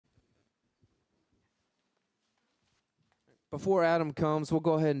Before Adam comes, we'll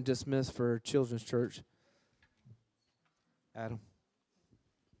go ahead and dismiss for Children's Church. Adam.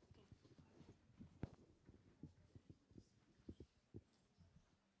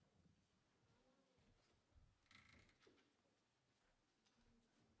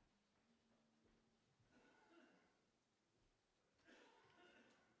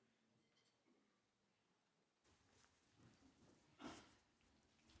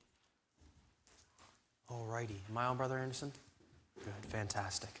 Alrighty. Am I on, Brother Anderson? Good.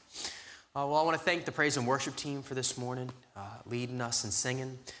 Fantastic. Well, I want to thank the praise and worship team for this morning, leading us and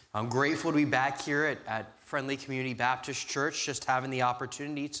singing. I'm grateful to be back here at Friendly Community Baptist Church, just having the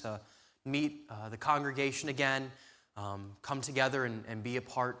opportunity to meet the congregation again, come together and be a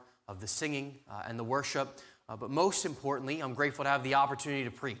part of the singing and the worship. But most importantly, I'm grateful to have the opportunity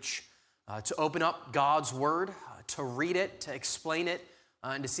to preach, to open up God's Word, to read it, to explain it,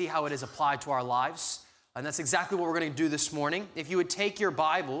 and to see how it is applied to our lives. And that's exactly what we're going to do this morning. If you would take your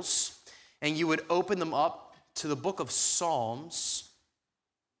Bibles and you would open them up to the book of Psalms.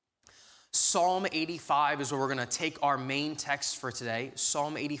 Psalm 85 is where we're going to take our main text for today.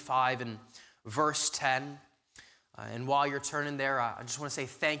 Psalm 85 and verse 10. And while you're turning there, I just want to say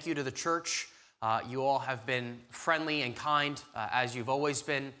thank you to the church. You all have been friendly and kind, as you've always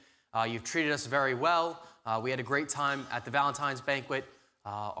been. You've treated us very well. We had a great time at the Valentine's banquet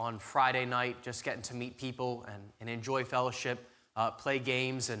on Friday night, just getting to meet people and enjoy fellowship, play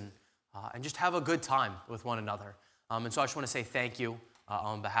games, and just have a good time with one another. And so I just want to say thank you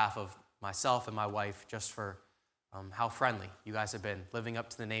on behalf of myself and my wife, just for how friendly you guys have been, living up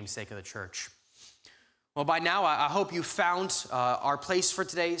to the namesake of the church. Well, by now, I hope you found our place for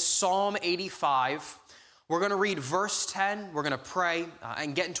today, Psalm 85. We're going to read verse 10. We're going to pray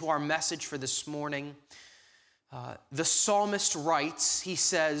and get into our message for this morning. The psalmist writes, he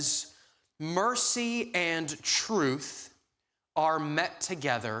says, "Mercy and truth are met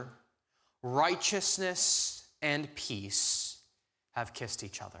together. Righteousness and peace have kissed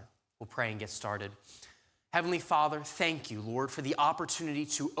each other." We'll pray and get started. Heavenly Father, thank you, Lord, for the opportunity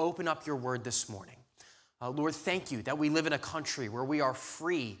to open up your word this morning. Lord, thank you that we live in a country where we are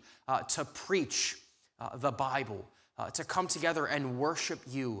free to preach the Bible, to come together and worship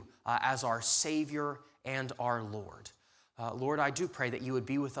you as our Savior and our Lord. Lord, I do pray that you would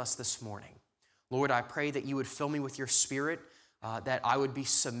be with us this morning. Lord, I pray that you would fill me with your Spirit, that I would be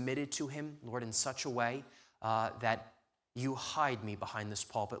submitted to him, Lord, in such a way that you hide me behind this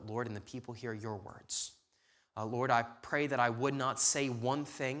pulpit, Lord, and the people hear your words. Lord, I pray that I would not say one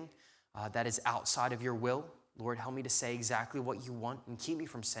thing that is outside of your will. Lord, help me to say exactly what you want and keep me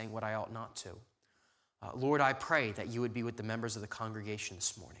from saying what I ought not to. Lord, I pray that you would be with the members of the congregation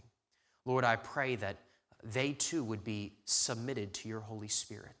this morning. Lord, I pray that they too would be submitted to your Holy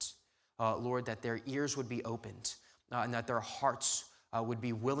Spirit. Lord, that their ears would be opened and that their hearts would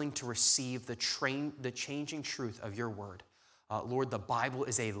be willing to receive the changing truth of your word. Lord, the Bible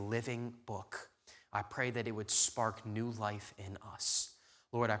is a living book. I pray that it would spark new life in us.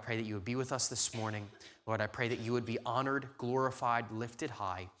 Lord, I pray that you would be with us this morning. Lord, I pray that you would be honored, glorified, lifted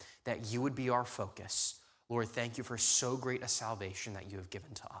high, that you would be our focus. Lord, thank you for so great a salvation that you have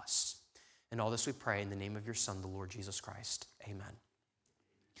given to us. And all this we pray in the name of your Son, the Lord Jesus Christ. Amen.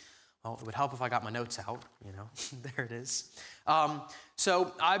 Well, it would help if I got my notes out, there it is.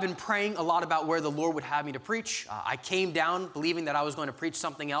 So I've been praying a lot about where the Lord would have me to preach. I came down believing that I was going to preach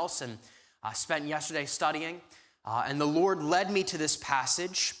something else, and I spent yesterday studying. And the Lord led me to this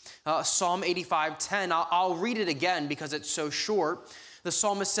passage, Psalm 85:10. I'll read it again because it's so short. The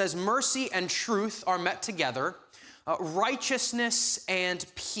psalmist says, "Mercy and truth are met together. Righteousness and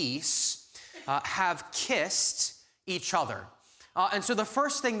peace have kissed each other." And so the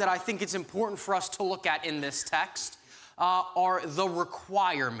first thing that I think it's important for us to look at in this text are the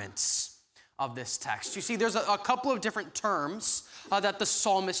requirements of this text. You see, there's a couple of different terms that the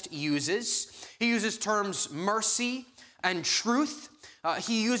psalmist uses. He uses terms mercy and truth.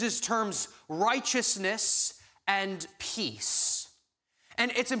 He uses terms righteousness and peace.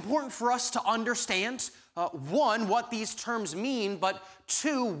 And it's important for us to understand, one, what these terms mean, but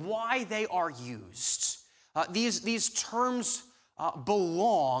two, why they are used. These terms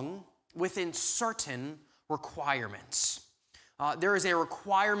belong within certain requirements. There is a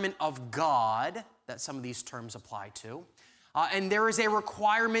requirement of God that some of these terms apply to, and there is a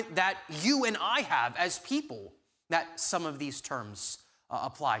requirement that you and I have as people that some of these terms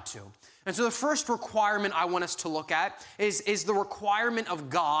apply to. And so the first requirement I want us to look at is the requirement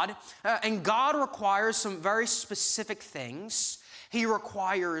of God, and God requires some very specific things. He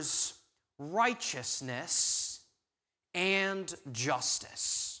requires righteousness and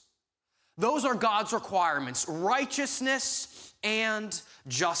justice. Those are God's requirements, righteousness and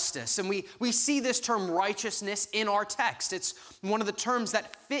justice. And we see this term righteousness in our text. It's one of the terms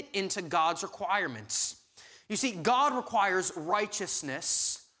that fit into God's requirements. You see, God requires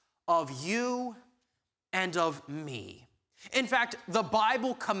righteousness of you and of me. In fact, the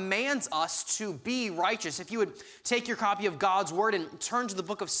Bible commands us to be righteous. If you would take your copy of God's Word and turn to the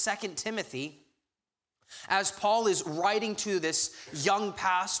book of 2 Timothy, as Paul is writing to this young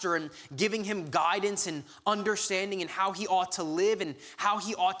pastor and giving him guidance and understanding in how he ought to live and how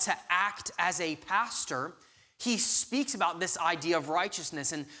he ought to act as a pastor, he speaks about this idea of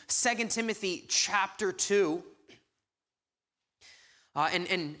righteousness. In 2 Timothy chapter 2,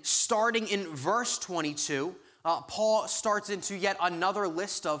 and starting in verse 22, Paul starts into yet another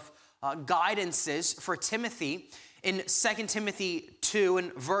list of guidances for Timothy. In 2 Timothy 2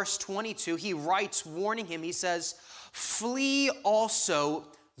 and verse 22, he writes, warning him, he says, "Flee also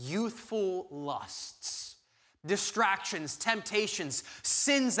youthful lusts, distractions, temptations,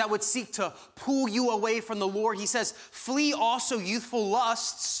 sins that would seek to pull you away from the Lord." He says, "Flee also youthful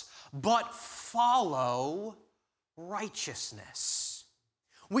lusts, but follow righteousness."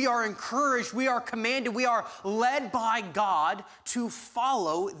 We are encouraged, we are commanded, we are led by God to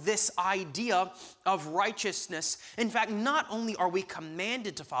follow this idea of righteousness. In fact, not only are we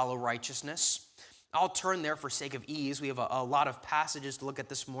commanded to follow righteousness, I'll turn there for sake of ease. We have a lot of passages to look at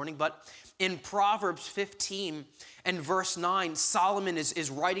this morning, but in Proverbs 15 and verse 9, Solomon is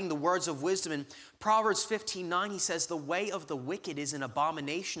writing the words of wisdom. In Proverbs 15:9, he says, "The way of the wicked is an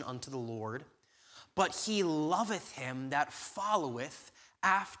abomination unto the Lord, but he loveth him that followeth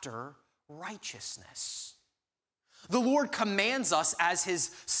after righteousness." The Lord commands us as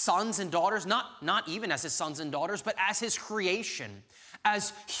his sons and daughters, not even as his sons and daughters, but as his creation.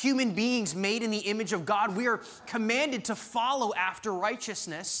 As human beings made in the image of God, we are commanded to follow after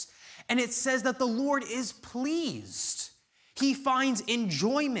righteousness. And it says that the Lord is pleased. He finds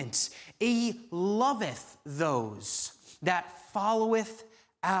enjoyment. He loveth those that followeth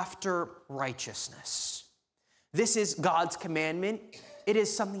after righteousness. This is God's commandment. It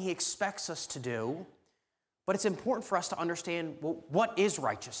is something he expects us to do, but it's important for us to understand, well, what is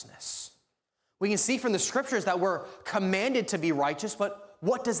righteousness? We can see from the scriptures that we're commanded to be righteous, but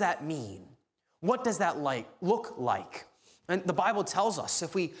what does that mean? What does that look like? And the Bible tells us,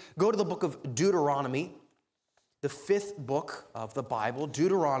 if we go to the book of Deuteronomy, the 5th book of the Bible,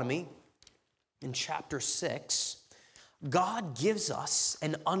 Deuteronomy, in chapter 6, God gives us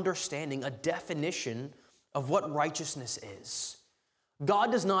an understanding, a definition of what righteousness is.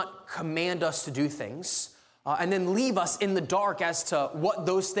 God does not command us to do things and then leave us in the dark as to what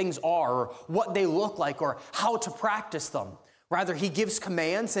those things are or what they look like or how to practice them. Rather, he gives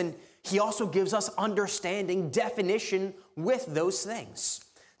commands and he also gives us understanding, definition with those things.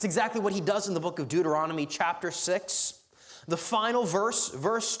 It's exactly what he does in the book of Deuteronomy chapter 6. The final verse,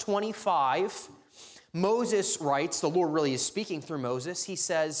 verse 25, Moses writes, the Lord really is speaking through Moses. He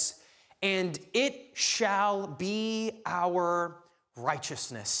says, "And it shall be our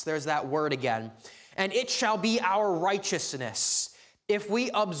righteousness." There's that word again. "And it shall be our righteousness if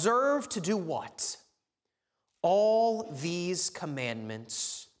we observe to do" what? "All these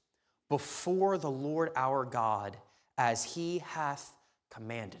commandments before the Lord our God, as he hath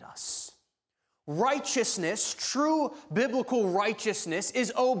commanded us." Righteousness, true biblical righteousness,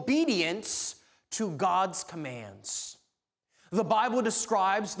 is obedience to God's commands. The Bible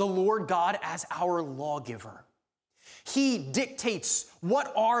describes the Lord God as our lawgiver. He dictates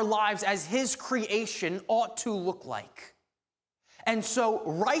what our lives as his creation ought to look like. And so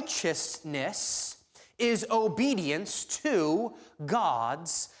righteousness is obedience to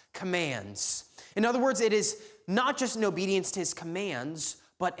God's commands. In other words, it is not just an obedience to his commands,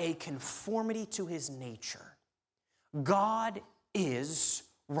 but a conformity to his nature. God is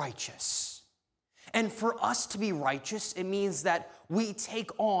righteous. And for us to be righteous, it means that we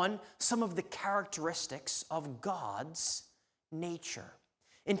take on some of the characteristics of God's nature.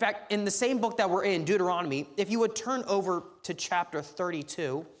 In fact, in the same book that we're in, Deuteronomy, if you would turn over to chapter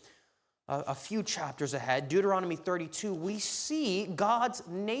 32, a few chapters ahead, Deuteronomy 32, we see God's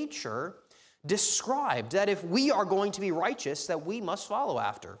nature described, that if we are going to be righteous, that we must follow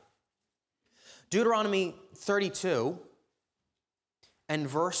after. Deuteronomy 32 and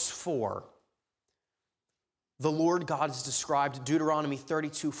verse 4. The Lord God is described, Deuteronomy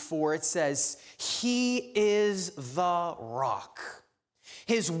 32:4. It says, "He is the rock.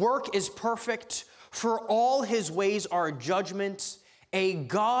 His work is perfect, for all his ways are judgment, a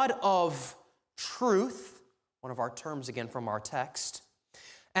God of truth," one of our terms again from our text,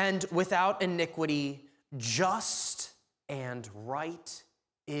 "and without iniquity, just and right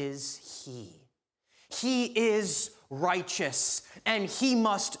is he. He is righteous, and he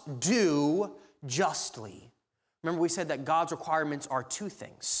must do justly. Remember, we said that God's requirements are two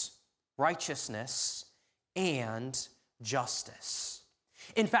things: righteousness and justice.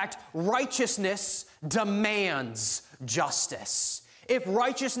 In fact, righteousness demands justice. If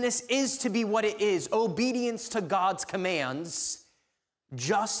righteousness is to be what it is, obedience to God's commands,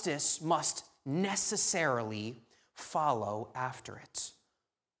 justice must necessarily follow after it.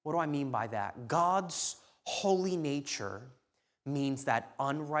 What do I mean by that? God's holy nature means that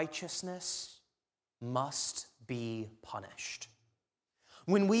unrighteousness must be punished.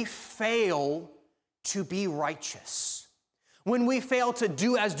 When we fail to be righteous, when we fail to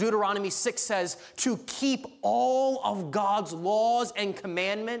do as Deuteronomy 6 says, to keep all of God's laws and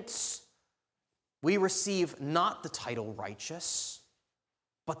commandments, we receive not the title righteous,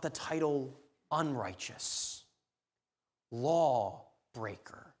 but the title unrighteous,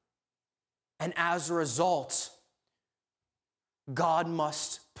 lawbreaker. And as a result, God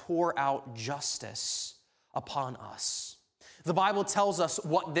must pour out justice upon us. The Bible tells us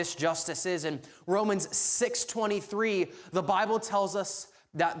what this justice is. In Romans 6:23, the Bible tells us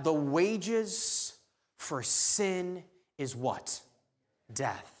that the wages for sin is what?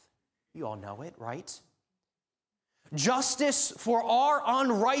 Death. You all know it, right? Justice for our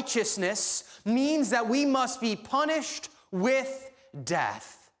unrighteousness means that we must be punished with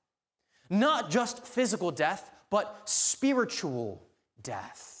death. Not just physical death, but spiritual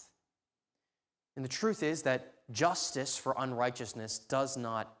death. And the truth is that justice for unrighteousness does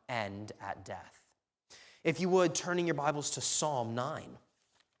not end at death. If you would, turning your Bibles to Psalm 9.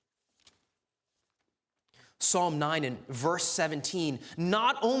 Psalm 9 and verse 17.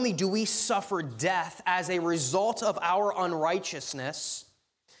 Not only do we suffer death as a result of our unrighteousness,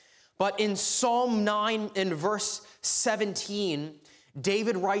 but in Psalm 9 and verse 17,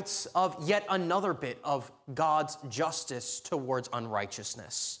 David writes of yet another bit of God's justice towards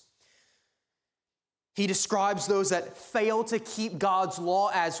unrighteousness. He describes those that fail to keep God's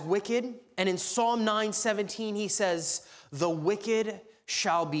law as wicked. And in Psalm 9:17, he says, the wicked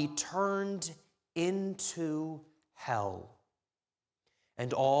shall be turned into hell,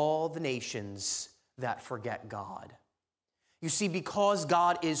 and all the nations that forget God. You see, because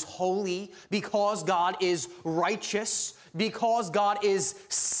God is holy, because God is righteous, because God is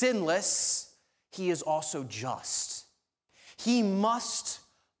sinless, he is also just. He must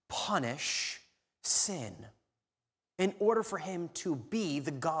punish sin in order for him to be the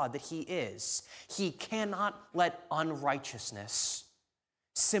God that he is. He cannot let unrighteousness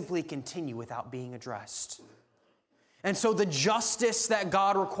simply continue without being addressed. And so the justice that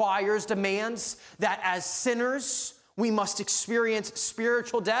God requires demands that as sinners, we must experience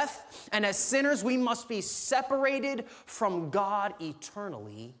spiritual death, and as sinners, we must be separated from God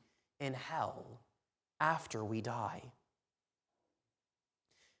eternally in hell after we die.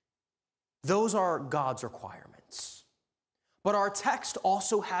 Those are God's requirements. But our text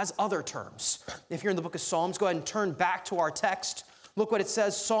also has other terms. If you're in the book of Psalms, go ahead and turn back to our text. Look what it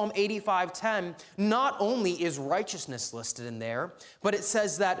says, Psalm 85:10. Not only is righteousness listed in there, but it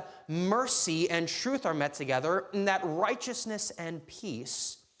says that mercy and truth are met together, and that righteousness and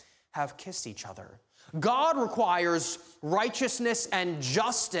peace have kissed each other. God requires righteousness and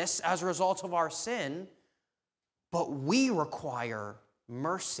justice as a result of our sin, but we require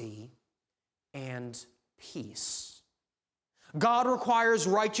mercy and peace. God requires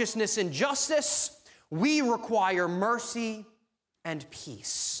righteousness and justice. We require mercy and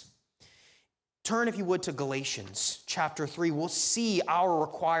peace. Turn, if you would, to Galatians chapter 3. We'll see our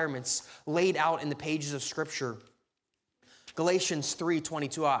requirements laid out in the pages of Scripture. Galatians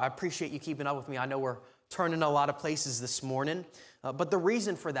 3:22. I appreciate you keeping up with me. I know we're turning a lot of places this morning, but the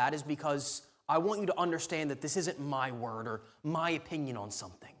reason for that is because I want you to understand that this isn't my word or my opinion on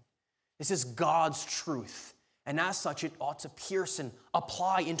something. This is God's truth, and as such, it ought to pierce and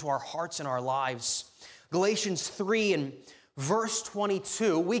apply into our hearts and our lives. Galatians 3 and verse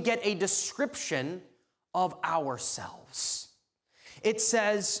 22, we get a description of ourselves. It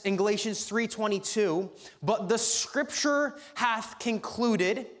says in Galatians 3:22, but the Scripture hath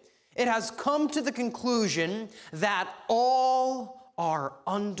concluded, it has come to the conclusion that all are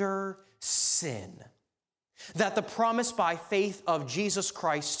under sin, that the promise by faith of Jesus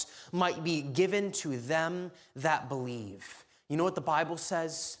Christ might be given to them that believe. You know what the Bible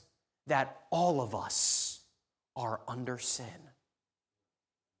says? That all of us are under sin.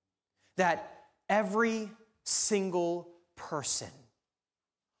 That every single person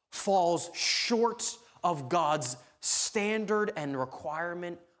falls short of God's standard and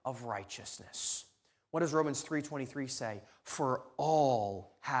requirement of righteousness. What does Romans 3:23 say? For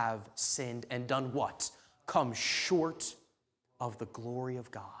all have sinned and done what? Come short of the glory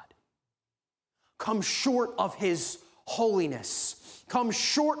of God. Come short of his holiness. Come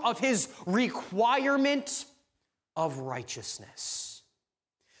short of his requirement of righteousness.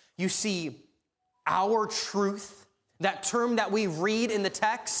 You see, our truth, that term that we read in the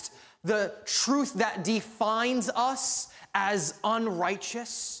text, the truth that defines us as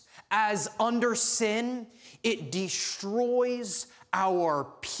unrighteous, as under sin, it destroys our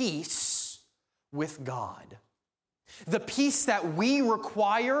peace with God. The peace that we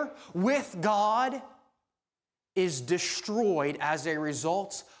require with God is destroyed as a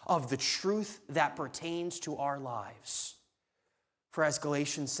result of the truth that pertains to our lives. For as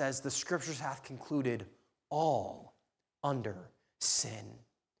Galatians says, the scriptures hath concluded all under sin.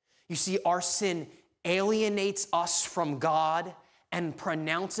 You see, our sin alienates us from God and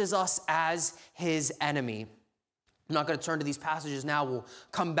pronounces us as his enemy. I'm not going to turn to these passages now. We'll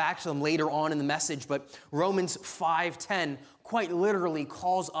come back to them later on in the message, but Romans 5:10 quite literally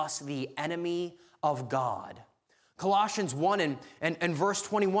calls us the enemy of God. Colossians 1 and verse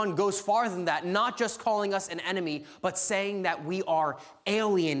 21 goes farther than that, not just calling us an enemy, but saying that we are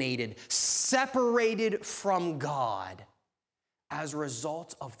alienated, separated from God as a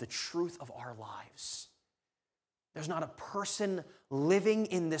result of the truth of our lives. There's not a person living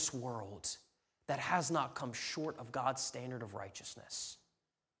in this world that has not come short of God's standard of righteousness.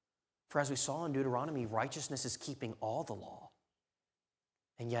 For as we saw in Deuteronomy, righteousness is keeping all the law.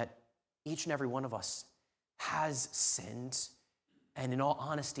 And yet, each and every one of us has sinned, and in all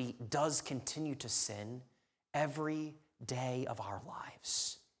honesty, does continue to sin every day of our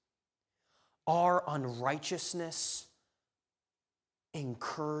lives. Our unrighteousness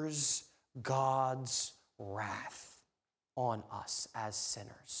incurs God's wrath on us as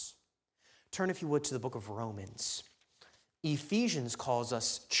sinners. Turn, if you would, to the book of Romans. Ephesians calls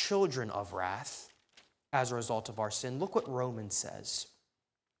us children of wrath as a result of our sin. Look what Romans says.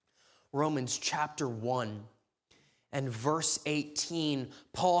 Romans chapter 1 and verse 18,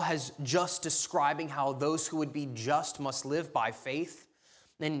 Paul has just describing how those who would be just must live by faith.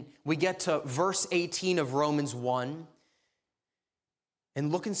 Then we get to verse 18 of Romans 1,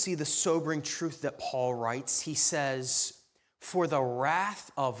 and look and see the sobering truth that Paul writes. He says, for the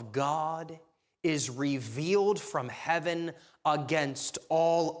wrath of God is revealed from heaven against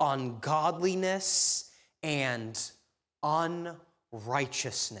all ungodliness and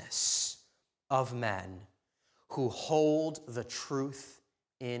unrighteousness of men who hold the truth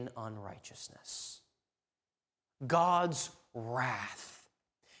in unrighteousness. God's wrath,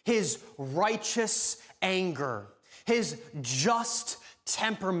 his righteous anger, his just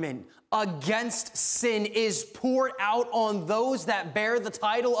temperament against sin is poured out on those that bear the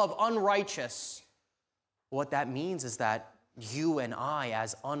title of unrighteous. What that means is that you and I,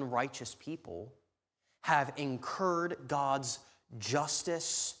 as unrighteous people, have incurred God's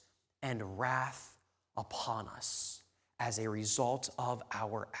justice and wrath upon us as a result of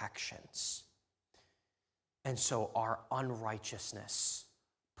our actions. And so our unrighteousness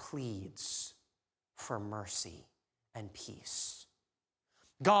pleads for mercy and peace.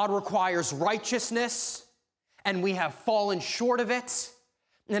 God requires righteousness, and we have fallen short of it.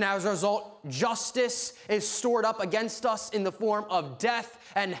 And as a result, justice is stored up against us in the form of death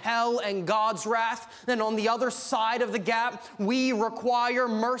and hell and God's wrath. And on the other side of the gap, we require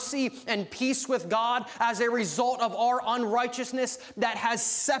mercy and peace with God as a result of our unrighteousness that has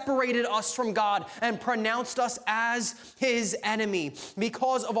separated us from God and pronounced us as his enemy.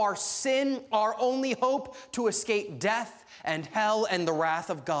 Because of our sin, our only hope to escape death and hell and the wrath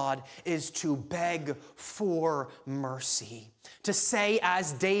of God is to beg for mercy. To say,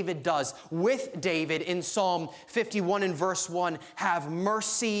 as David does with David in Psalm 51 and verse 1, have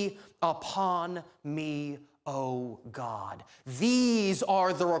mercy upon me, O God. These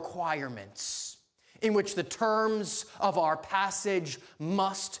are the requirements in which the terms of our passage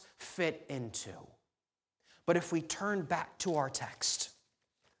must fit into. But if we turn back to our text,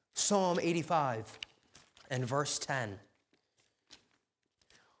 Psalm 85 and verse 10,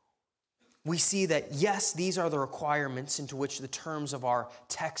 we see that, yes, these are the requirements into which the terms of our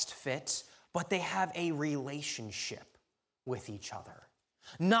text fit, but they have a relationship with each other.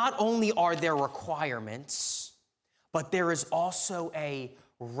 Not only are there requirements, but there is also a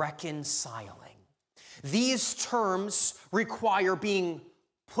reconciling. These terms require being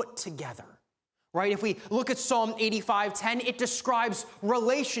put together, right? If we look at Psalm 85:10, it describes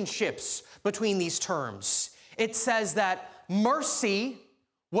relationships between these terms. It says that mercy,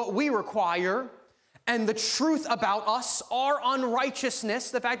 what we require, and the truth about us, our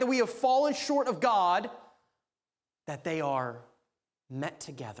unrighteousness, the fact that we have fallen short of God, that they are met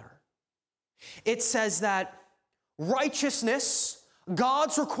together. It says that righteousness,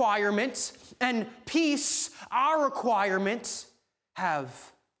 God's requirement, and peace, our requirement,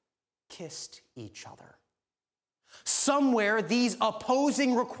 have kissed each other. Somewhere these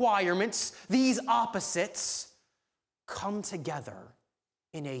opposing requirements, these opposites, come together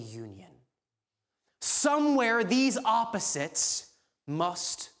in a union. Somewhere these opposites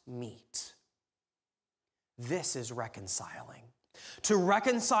must meet. This is reconciling. To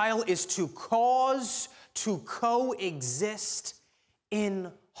reconcile is to cause to coexist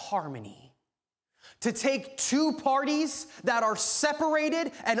in harmony. To take two parties that are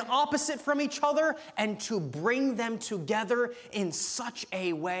separated and opposite from each other and to bring them together in such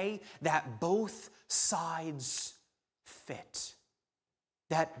a way that both sides fit,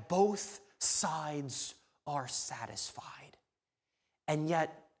 that both sides are satisfied. And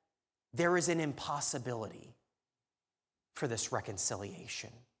yet, there is an impossibility for this reconciliation.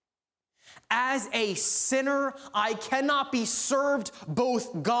 As a sinner, I cannot be served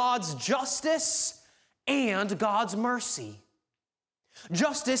both God's justice and God's mercy.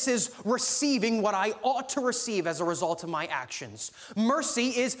 Justice is receiving what I ought to receive as a result of my actions. Mercy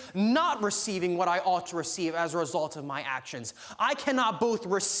is not receiving what I ought to receive as a result of my actions. I cannot both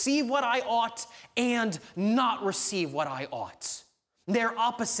receive what I ought and not receive what I ought. They're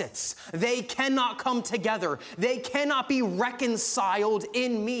opposites. They cannot come together. They cannot be reconciled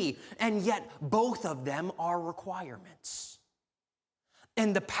in me. And yet both of them are requirements.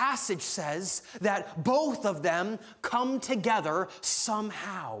 And the passage says that both of them come together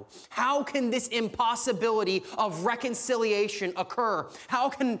somehow. How can this impossibility of reconciliation occur? How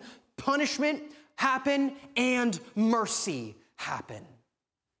can punishment happen and mercy happen?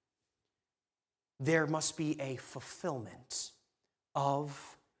 There must be a fulfillment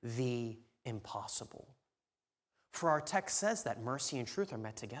of the impossible. For our text says that mercy and truth are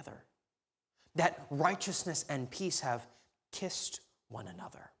met together, that righteousness and peace have kissed one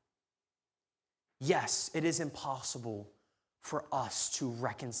another. Yes, it is impossible for us to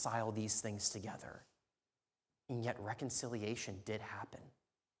reconcile these things together, and yet reconciliation did happen.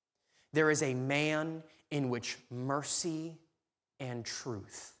 There is a man in which mercy and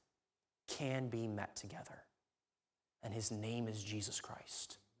truth can be met together, and his name is Jesus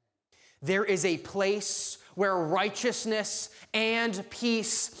Christ. There is a place where righteousness and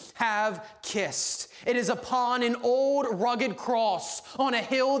peace have kissed. It is upon an old rugged cross on a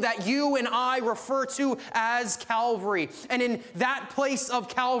hill that you and I refer to as Calvary. And in that place of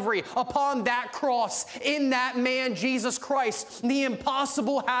Calvary, upon that cross, in that man Jesus Christ, the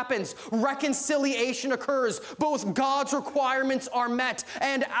impossible happens. Reconciliation occurs. Both God's requirements are met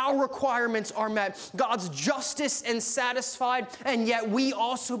and our requirements are met. God's justice is satisfied, and yet we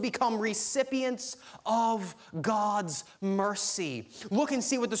also become recipients of God's mercy. Look and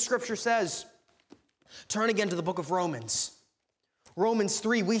see what the scripture says. Turn again to the book of Romans. Romans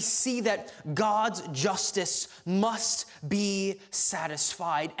 3, we see that God's justice must be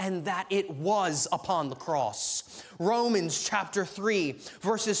satisfied, and that it was upon the cross. Romans chapter 3,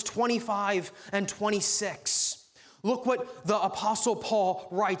 verses 25 and 26. Look what the Apostle Paul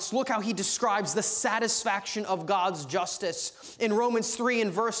writes. Look how he describes the satisfaction of God's justice. In Romans 3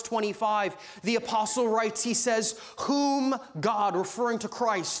 and verse 25, the Apostle writes, he says, whom God, referring to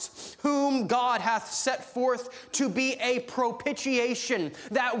Christ, whom God hath set forth to be a propitiation.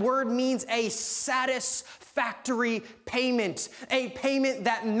 That word means a satisfactory payment, a payment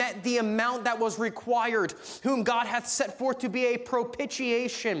that met the amount that was required, whom God hath set forth to be a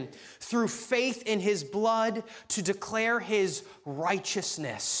propitiation through faith in his blood to declare his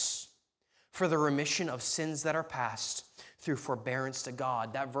righteousness for the remission of sins that are past through forbearance to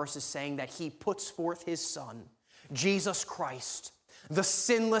God. That verse is saying that he puts forth his son, Jesus Christ, the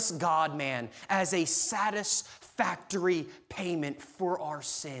sinless God-man, as a satisfactory payment for our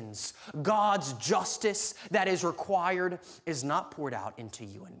sins. God's justice that is required is not poured out into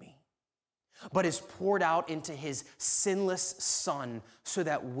you and me, but is poured out into his sinless Son so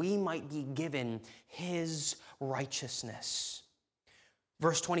that we might be given his righteousness.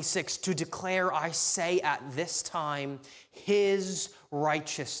 Verse 26, to declare, I say at this time, his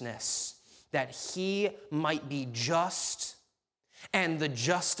righteousness, that he might be just and the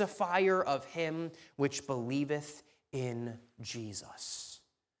justifier of him which believeth in Jesus.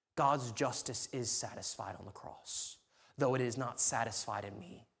 God's justice is satisfied on the cross, though it is not satisfied in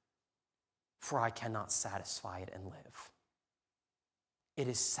me, for I cannot satisfy it and live. It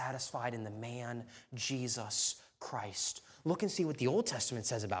is satisfied in the man, Jesus Christ. Look and see what the Old Testament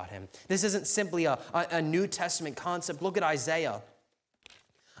says about him. This isn't simply a New Testament concept. Look at Isaiah.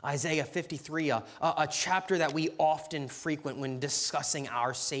 Isaiah 53, a chapter that we often frequent when discussing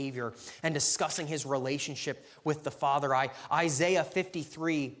our Savior and discussing his relationship with the Father. Isaiah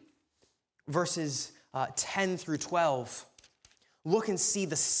 53, verses 10 through 12. Look and see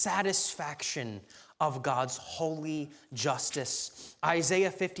the satisfaction of God's holy justice.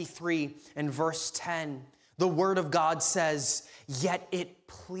 Isaiah 53 and verse 10, the word of God says, "Yet it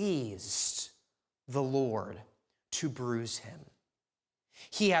pleased the Lord to bruise him.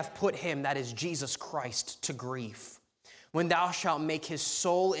 He hath put him," that is Jesus Christ, "to grief. When thou shalt make his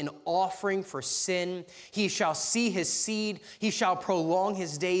soul an offering for sin, he shall see his seed, he shall prolong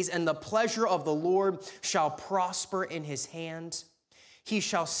his days, and the pleasure of the Lord shall prosper in his hand. He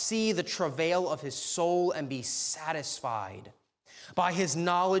shall see the travail of his soul and be satisfied. By his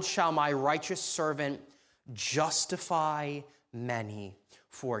knowledge shall my righteous servant justify many,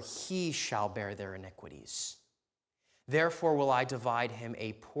 for he shall bear their iniquities. Therefore will I divide him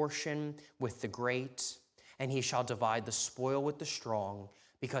a portion with the great, and he shall divide the spoil with the strong,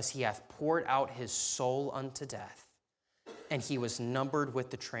 because he hath poured out his soul unto death. And he was numbered with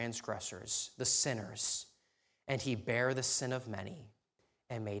the transgressors, the sinners, and he bare the sin of many,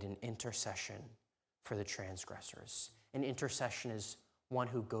 and made an intercession for the transgressors." An intercession is one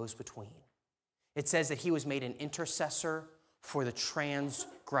who goes between. It says that he was made an intercessor for the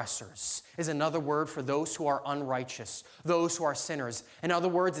transgressors. Is another word for those who are unrighteous, those who are sinners. In other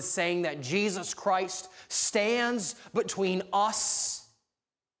words, it's saying that Jesus Christ stands between us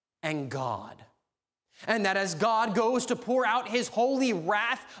and God. And that as God goes to pour out his holy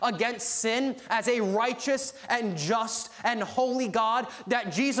wrath against sin as a righteous and just and holy God,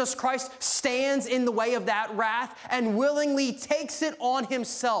 that Jesus Christ stands in the way of that wrath and willingly takes it on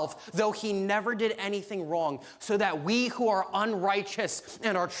himself, though he never did anything wrong, so that we who are unrighteous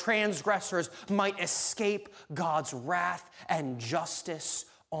and are transgressors might escape God's wrath and justice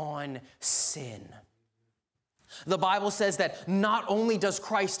on sin. The Bible says that not only does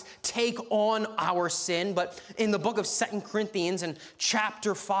Christ take on our sin, but in the book of 2 Corinthians in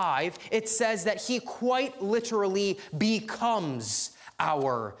chapter 5, it says that he quite literally becomes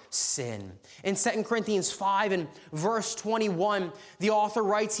our sin. In 2 Corinthians 5 and verse 21, the author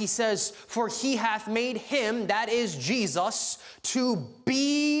writes, he says, "For he hath made him," that is Jesus, "to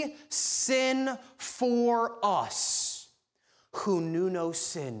be sin for us, who knew no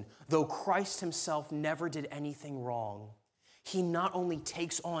sin." Though Christ himself never did anything wrong, he not only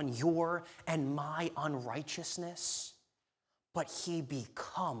takes on your and my unrighteousness, but he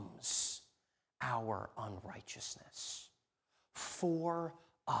becomes our unrighteousness for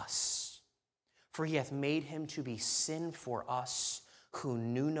us. For he hath made him to be sin for us who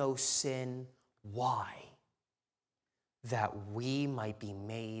knew no sin. Why? That we might be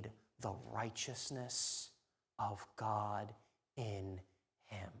made the righteousness of God in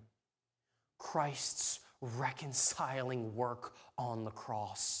him. Christ's reconciling work on the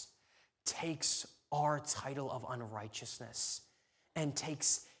cross takes our title of unrighteousness and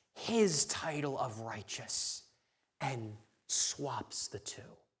takes his title of righteous and swaps the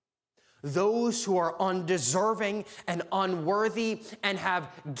two. Those who are undeserving and unworthy and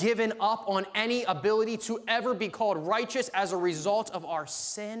have given up on any ability to ever be called righteous as a result of our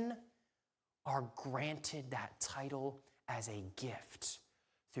sin are granted that title as a gift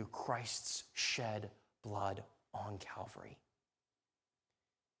through Christ's shed blood on Calvary.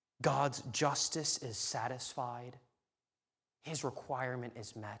 God's justice is satisfied, his requirement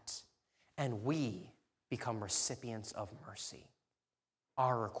is met, and we become recipients of mercy.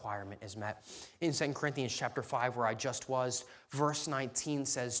 Our requirement is met. In 2 Corinthians chapter 5, where I just was, verse 19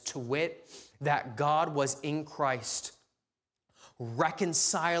 says, "To wit, that God was in Christ,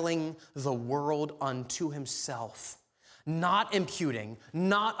 reconciling the world unto himself, not imputing,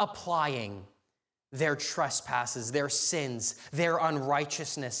 not applying their trespasses, their sins, their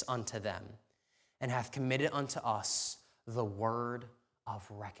unrighteousness unto them, and hath committed unto us the word of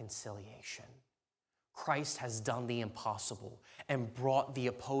reconciliation." Christ has done the impossible and brought the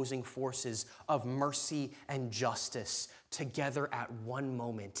opposing forces of mercy and justice together at one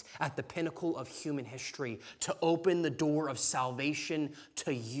moment, at the pinnacle of human history, to open the door of salvation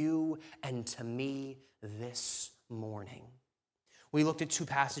to you and to me this morning. We looked at two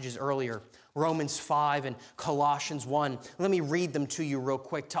passages earlier, Romans 5 and Colossians 1. Let me read them to you real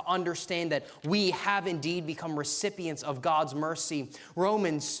quick to understand that we have indeed become recipients of God's mercy.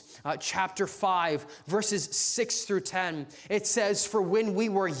 Romans chapter 5, verses 6 through 10. It says, "For when we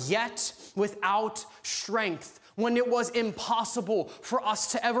were yet without strength, when it was impossible for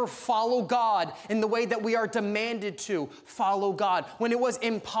us to ever follow God in the way that we are demanded to follow God, when it was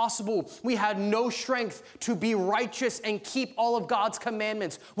impossible, we had no strength to be righteous and keep all of God's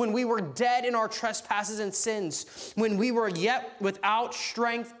commandments, when we were dead in our trespasses and sins, when we were yet without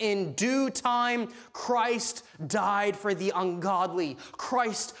strength, in due time, Christ died for the ungodly.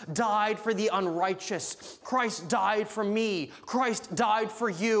 Christ died for the unrighteous. Christ died for me. Christ died for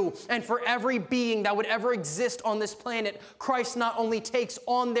you and for every being that would ever exist on this planet. Christ not only takes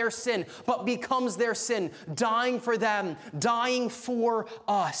on their sin, but becomes their sin, dying for them, dying for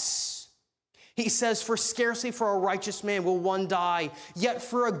us. He says, for scarcely for a righteous man will one die, yet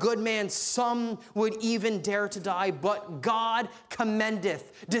for a good man some would even dare to die. But God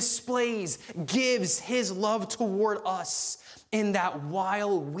commendeth, displays, gives his love toward us, in that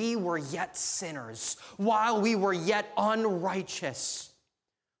while we were yet sinners, while we were yet unrighteous,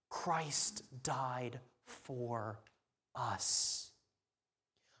 Christ died for us.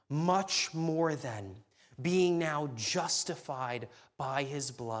 Much more then, being now justified by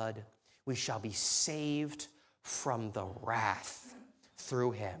his blood, we shall be saved from the wrath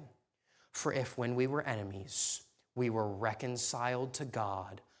through him. For if when we were enemies, we were reconciled to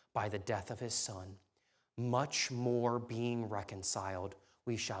God by the death of his Son, much more being reconciled,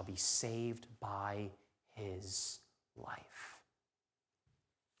 we shall be saved by his life.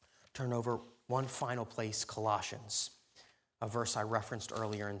 Turn over one final place, Colossians, a verse I referenced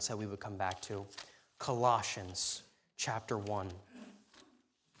earlier and said we would come back to. Colossians chapter 1.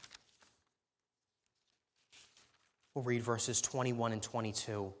 We'll read verses 21 and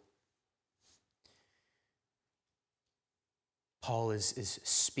 22. Paul is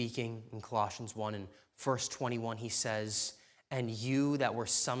speaking in Colossians 1, and verse 21, he says, and you that were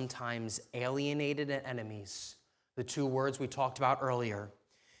sometimes alienated and enemies, the two words we talked about earlier,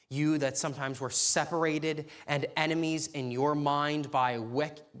 you that sometimes were separated and enemies in your mind by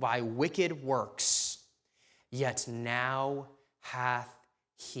wicked works, yet now hath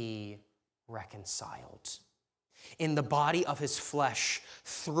he reconciled in the body of his flesh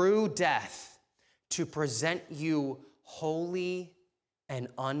through death, to present you holy and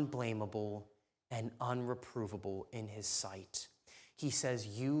unblameable and unreprovable in his sight. He says,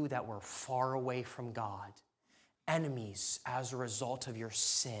 you that were far away from God, enemies as a result of your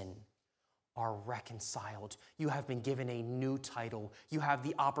sin, are reconciled. You have been given a new title. You have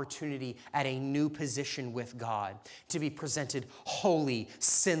the opportunity at a new position with God to be presented holy,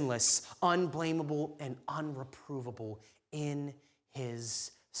 sinless, unblameable, and unreprovable in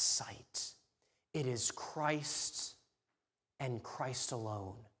his sight. It is Christ and Christ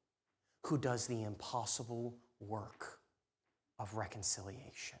alone who does the impossible work of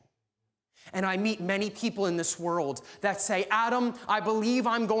reconciliation. And I meet many people in this world that say, Adam, I believe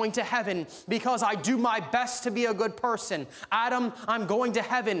I'm going to heaven because I do my best to be a good person. Adam, I'm going to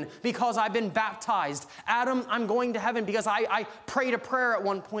heaven because I've been baptized. Adam, I'm going to heaven because I prayed a prayer at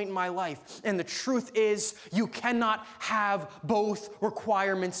one point in my life. And the truth is, you cannot have both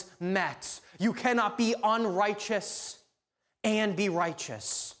requirements met. You cannot be unrighteous and be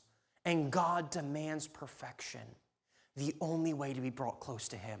righteous. And God demands perfection. The only way to be brought close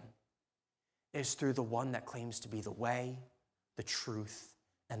to him is through the one that claims to be the way, the truth,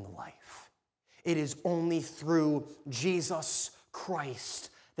 and the life. It is only through Jesus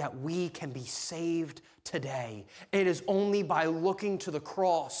Christ that we can be saved today. It is only by looking to the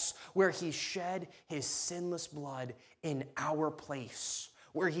cross where he shed his sinless blood in our place,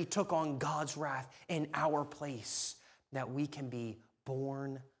 where he took on God's wrath in our place, that we can be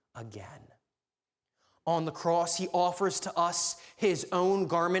born again. On the cross, he offers to us his own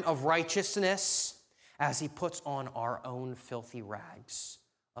garment of righteousness as he puts on our own filthy rags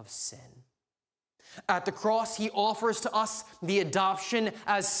of sin. At the cross, he offers to us the adoption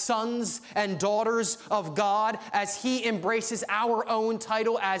as sons and daughters of God as he embraces our own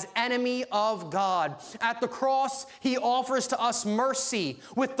title as enemy of God. At the cross, he offers to us mercy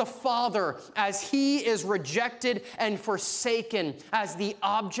with the Father as he is rejected and forsaken as the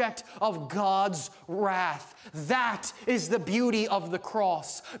object of God's wrath. That is the beauty of the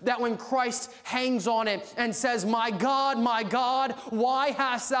cross, that when Christ hangs on it and says, my God, why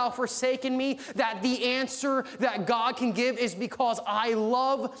hast thou forsaken me? That the answer that God can give is because I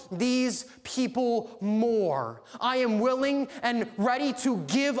love these people more. I am willing and ready to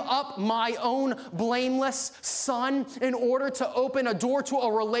give up my own blameless son in order to open a door to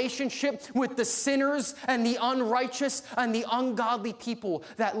a relationship with the sinners and the unrighteous and the ungodly people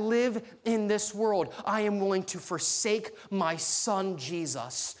that live in this world. I am willing to forsake my son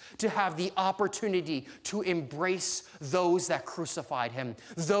Jesus to have the opportunity to embrace those that crucified him,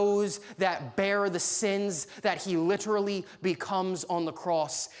 those that bear the sins that he literally becomes on the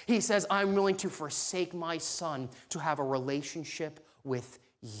cross. He says, I'm willing to forsake my son to have a relationship with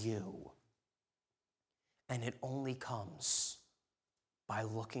you. And it only comes by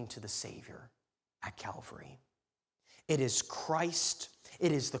looking to the Savior at Calvary. It is Christ,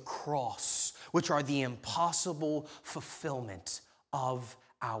 it is the cross, which are the impossible fulfillment of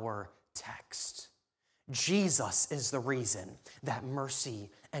our text. Jesus is the reason that mercy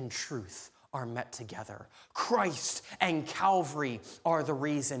and truth are met together. Christ and Calvary are the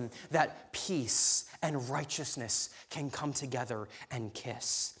reason that peace and righteousness can come together and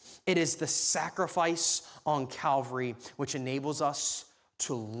kiss. It is the sacrifice on Calvary which enables us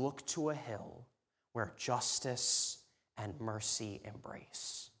to look to a hill where justice and mercy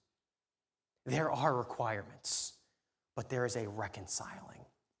embrace. There are requirements, but there is a reconciling,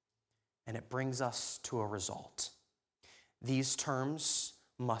 and it brings us to a result. These terms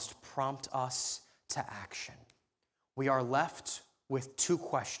must prompt us to action. We are left with two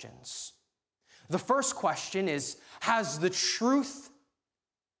questions. The first question is, has the truth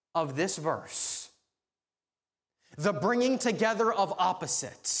of this verse, the bringing together of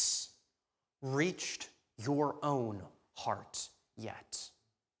opposites, reached your own heart yet?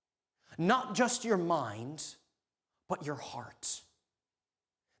 Not just your mind, but your heart.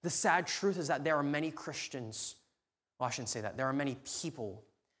 The sad truth is that there are many Christians, well, I shouldn't say that, there are many people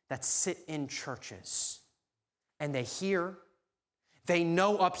that sit in churches and they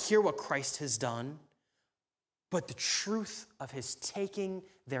know up here what Christ has done, but the truth of his taking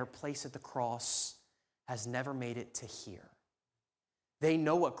their place at the cross has never made it to here. They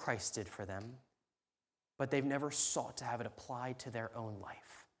know what Christ did for them, but they've never sought to have it applied to their own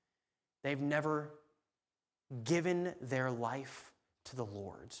life. They've never given their life to the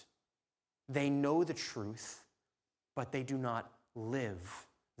Lord. They know the truth, but they do not live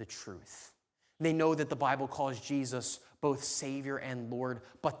the truth. They know that the Bible calls Jesus both Savior and Lord,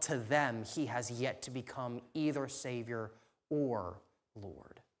 but to them, he has yet to become either Savior or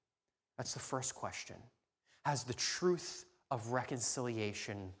Lord. That's the first question. Has the truth of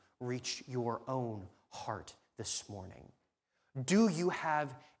reconciliation reached your own heart this morning? Do you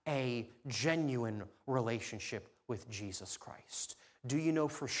have a genuine relationship with Jesus Christ? Do you know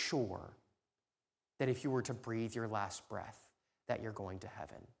for sure that if you were to breathe your last breath, that you're going to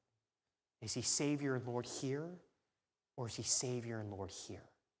heaven? Is he Savior and Lord here, or is he Savior and Lord here?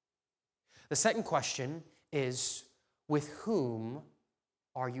 The second question is, with whom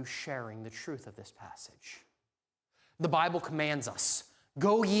are you sharing the truth of this passage? The Bible commands us,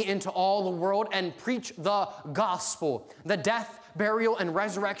 go ye into all the world and preach the gospel, the death, burial, and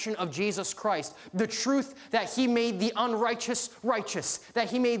resurrection of Jesus Christ, the truth that he made the unrighteous righteous, that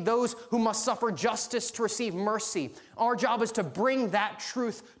he made those who must suffer justice to receive mercy. Our job is to bring that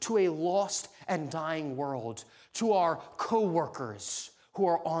truth to a lost and dying world, to our co-workers who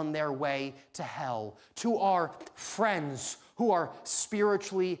are on their way to hell, to our friends who are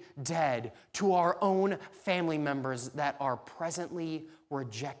spiritually dead, to our own family members that are presently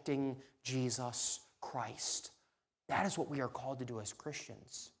rejecting Jesus Christ. That is what we are called to do as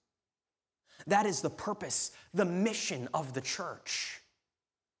Christians. That is the purpose, the mission of the church.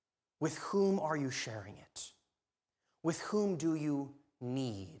 With whom are you sharing it? With whom do you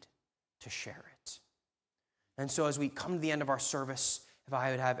need to share it? And so as we come to the end of our service, if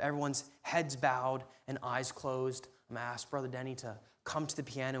I would have everyone's heads bowed and eyes closed, I'm going to ask Brother Denny to come to the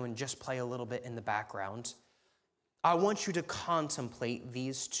piano and just play a little bit in the background. I want you to contemplate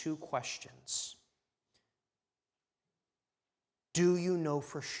these two questions. Do you know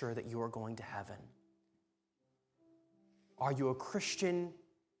for sure that you are going to heaven? Are you a Christian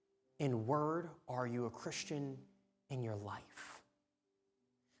in word? Are you a Christian in your life?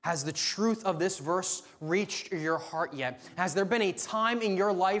 Has the truth of this verse reached your heart yet? Has there been a time in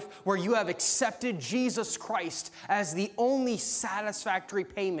your life where you have accepted Jesus Christ as the only satisfactory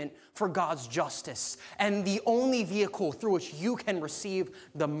payment for God's justice and the only vehicle through which you can receive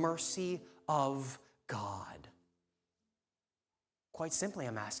the mercy of God? Quite simply,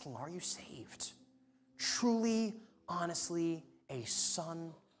 I'm asking, are you saved? Truly, honestly, a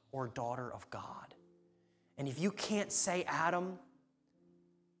son or daughter of God? And if you can't say, Adam,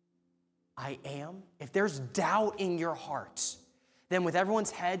 I am, if there's doubt in your heart, then with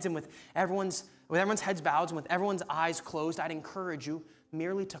everyone's heads and with everyone's heads bowed and with everyone's eyes closed, I'd encourage you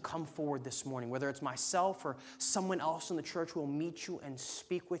merely to come forward this morning, whether it's myself or someone else in the church who will meet you and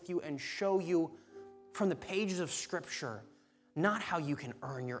speak with you and show you from the pages of Scripture not how you can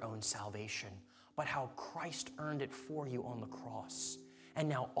earn your own salvation, but how Christ earned it for you on the cross and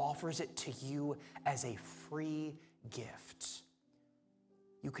now offers it to you as a free gift.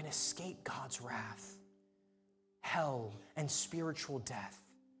 you can escape God's wrath, hell, and spiritual death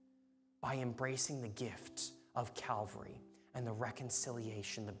by embracing the gift of Calvary and the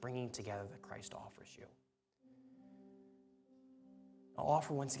reconciliation, the bringing together that Christ offers you. I'll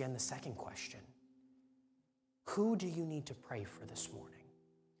offer once again the second question. Who do you need to pray for this morning?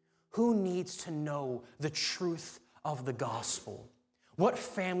 Who needs to know the truth of the gospel? What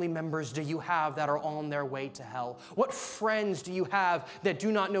family members do you have that are on their way to hell? What friends do you have that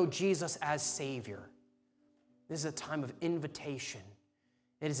do not know Jesus as Savior? This is a time of invitation.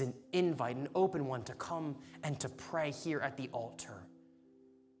 It is an invite, an open one, to come and to pray here at the altar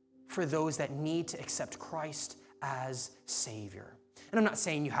for those that need to accept Christ as Savior. And I'm not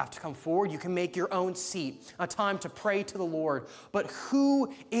saying you have to come forward. You can make your own seat, a time to pray to the Lord. But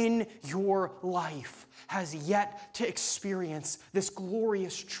who in your life has yet to experience this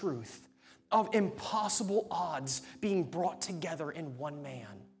glorious truth of impossible odds being brought together in one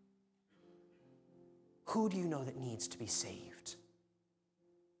man? Who do you know that needs to be saved?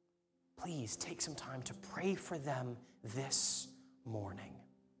 Please take some time to pray for them this morning.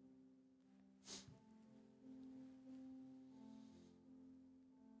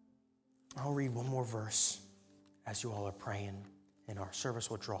 I'll read one more verse as you all are praying, and our service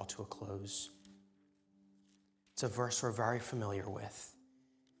will draw to a close. It's a verse we're very familiar with,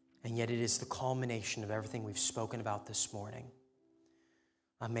 and yet it is the culmination of everything we've spoken about this morning.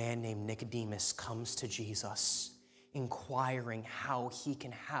 A man named Nicodemus comes to Jesus, inquiring how he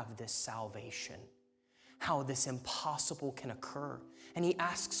can have this salvation, how this impossible can occur. And he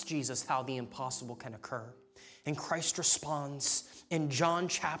asks Jesus how the impossible can occur. And Christ responds in John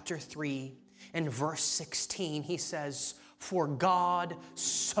chapter 3 and verse 16. He says, "For God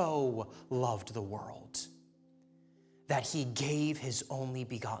so loved the world that he gave his only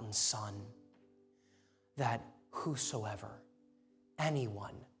begotten Son, that whosoever,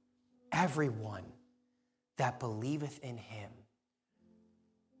 anyone, everyone that believeth in him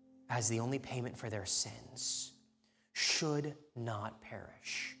as the only payment for their sins should not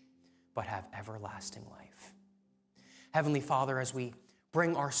perish, but have everlasting life." Heavenly Father, as we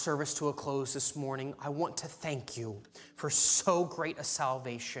bring our service to a close this morning, I want to thank you for so great a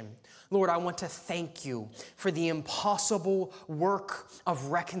salvation. Lord, I want to thank you for the impossible work of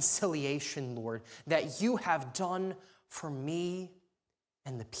reconciliation, Lord, that you have done for me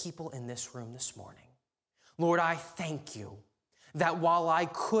and the people in this room this morning. Lord, I thank you that while I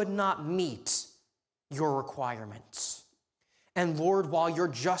could not meet your requirements, and Lord, while your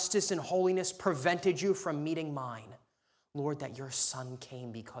justice and holiness prevented you from meeting mine, Lord, that your Son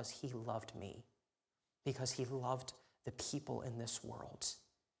came because he loved me, because he loved the people in this world,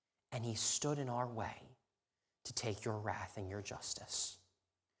 and he stood in our way to take your wrath and your justice.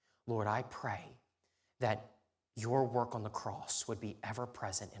 Lord, I pray that your work on the cross would be ever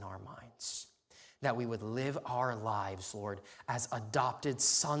present in our minds, that we would live our lives, Lord, as adopted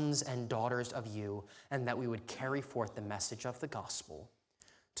sons and daughters of you, and that we would carry forth the message of the gospel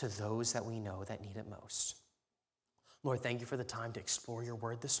to those that we know that need it most. Lord, thank you for the time to explore your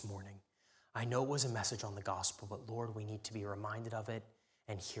word this morning. I know it was a message on the gospel, but Lord, we need to be reminded of it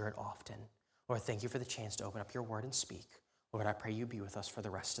and hear it often. Lord, thank you for the chance to open up your word and speak. Lord, I pray you be with us for the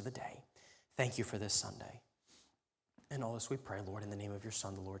rest of the day. Thank you for this Sunday. And all this we pray, Lord, in the name of your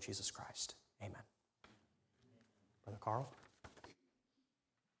Son, the Lord Jesus Christ. Amen. Brother Carl.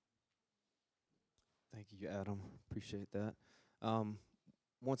 Thank you, Adam. Appreciate that.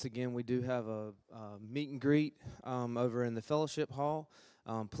 Once again, we do have a meet and greet over in the fellowship hall.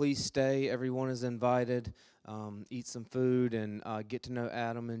 Please stay. Everyone is invited. Eat some food and get to know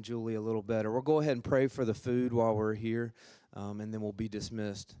Adam and Julie a little better. We'll go ahead and pray for the food while we're here, and then we'll be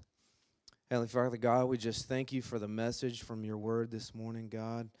dismissed. Heavenly Father, God, we just thank you for the message from your word this morning,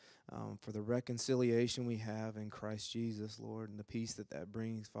 God, for the reconciliation we have in Christ Jesus, Lord, and the peace that that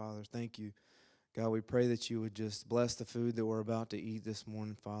brings, Father. Thank you. God, we pray that you would just bless the food that we're about to eat this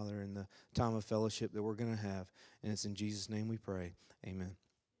morning, Father, and the time of fellowship that we're going to have. And it's in Jesus' name we pray. Amen.